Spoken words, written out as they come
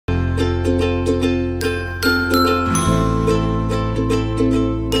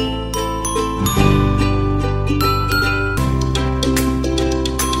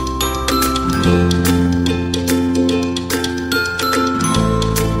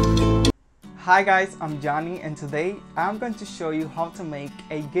Hi guys, I'm Johnny and today I'm going to show you how to make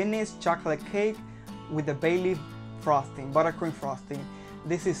a Guinness chocolate cake with the bay leaf frosting, buttercream frosting.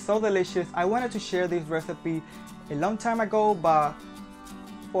 This is so delicious. I wanted to share this recipe a long time ago, but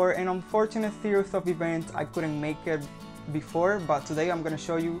for an unfortunate series of events I couldn't make it before, but today I'm going to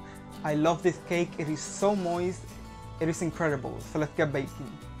show you. I love this cake. It is so moist. It is incredible. So let's get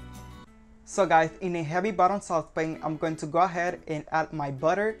baking. So guys, in a heavy bottom saucepan, I'm going to go ahead and add my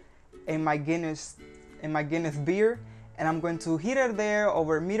butter and my Guinness beer, and I'm going to heat it there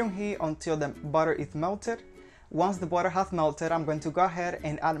over medium heat until the butter is melted. Once the butter has melted, I'm going to go ahead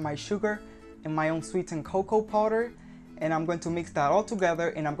and add my sugar and my unsweetened cocoa powder, and I'm going to mix that all together,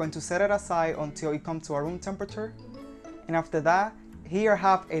 and I'm going to set it aside until it comes to a room temperature. And after that, here I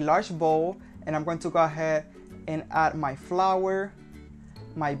have a large bowl, and I'm going to go ahead and add my flour,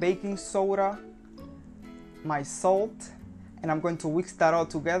 my baking soda, my salt, and I'm going to whisk that all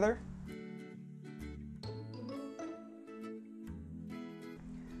together.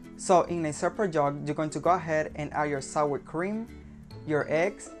 So in a separate jug, you're going to go ahead and add your sour cream, your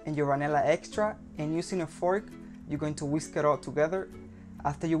eggs, and your vanilla extra, and using a fork, you're going to whisk it all together.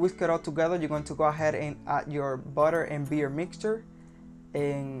 After you whisk it all together, you're going to go ahead and add your butter and beer mixture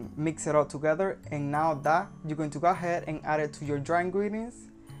and mix it all together. And now that, you're going to go ahead and add it to your dry ingredients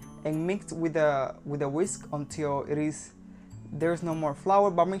and mix with a whisk until there's no more flour,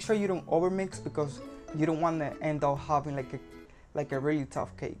 but make sure you don't overmix because you don't want to end up having like a really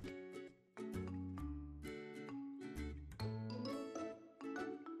tough cake.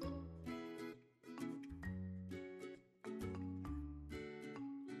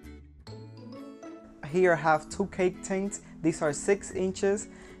 Here I have two cake tins. These are 6 inches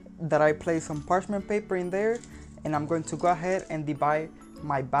that I place some parchment paper in there, and I'm going to go ahead and divide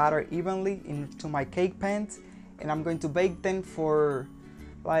my batter evenly into my cake pans, and I'm going to bake them for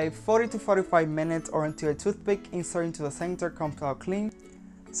like 40 to 45 minutes or until a toothpick inserted into the center comes out clean.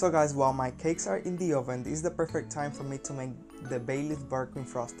 So guys, while my cakes are in the oven, this is the perfect time for me to make the bay leaf buttercream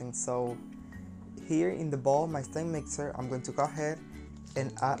frosting. So here in the bowl, my stand mixer, I'm going to go ahead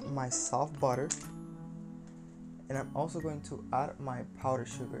and add my soft butter, and I'm also going to add my powdered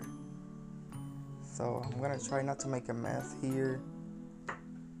sugar. So I'm gonna try not to make a mess here.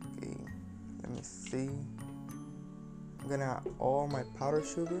 Okay, let me see. I'm gonna add all my powdered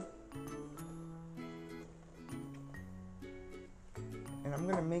sugar, and I'm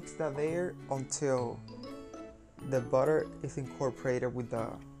gonna mix that there until the butter is incorporated with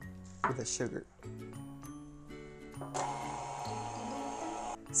the sugar.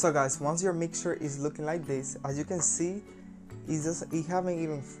 So guys, once your mixture is looking like this, as you can see, it haven't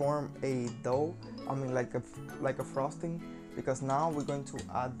even formed a dough. I mean like a frosting, because now we're going to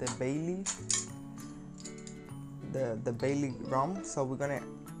add the bay leaf. The bay leaf rum, so we're gonna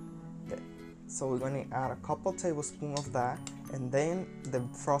add a couple tablespoons of that, and then the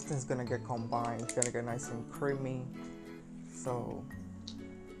frosting is gonna get combined. It's gonna get nice and creamy. So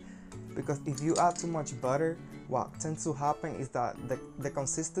because if you add too much butter, what tends to happen is that the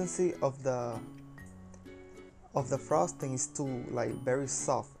consistency of the frosting is too very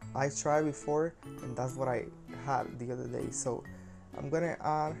soft. I tried before, and that's what I had the other day. So I'm gonna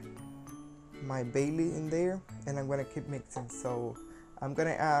add my bay leaf in there, and I'm gonna keep mixing. So I'm gonna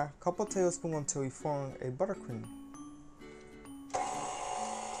add a couple tablespoons until we form a buttercream.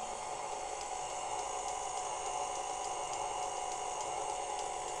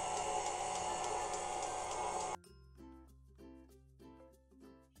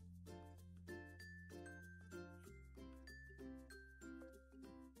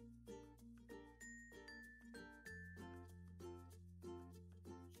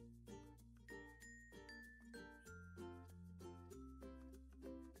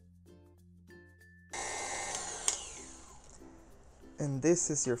 And this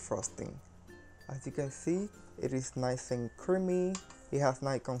is your frosting. As you can see, it is nice and creamy. It has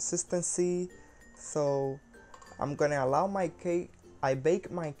nice consistency. So I'm gonna allow my cake. I bake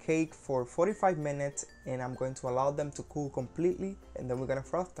my cake for 45 minutes, and I'm going to allow them to cool completely, and then we're gonna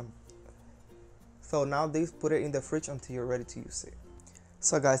frost them. So now put it in the fridge until you're ready to use it.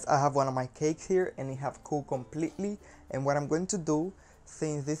 So guys, I have one of my cakes here, and it have cooled completely. And what I'm going to do,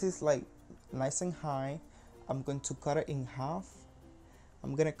 since this is nice and high, I'm going to cut it in half.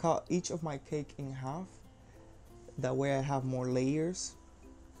 I'm gonna cut each of my cake in half. That way I have more layers.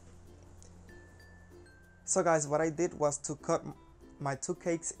 So guys, what I did was to cut my 2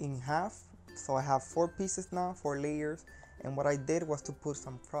 cakes in half. So I have 4 pieces now, 4 layers. And what I did was to put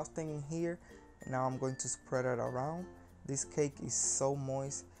some frosting in here. And now I'm going to spread it around. This cake is so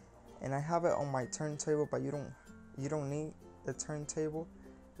moist. And I have it on my turntable, but you don't need the turntable.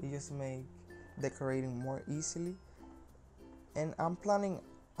 You just make decorating more easily. And I'm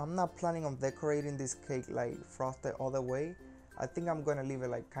not planning on decorating this cake like frosted all the way. I think I'm gonna leave it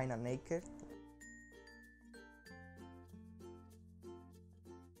like kind of naked.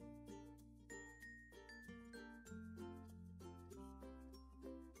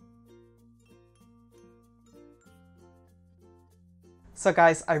 So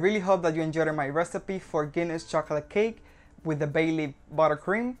guys, I really hope that you enjoyed my recipe for Guinness chocolate cake with the Bailey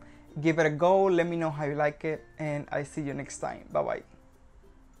buttercream. Give it a go, let me know how you like it, and I see you next time. Bye bye.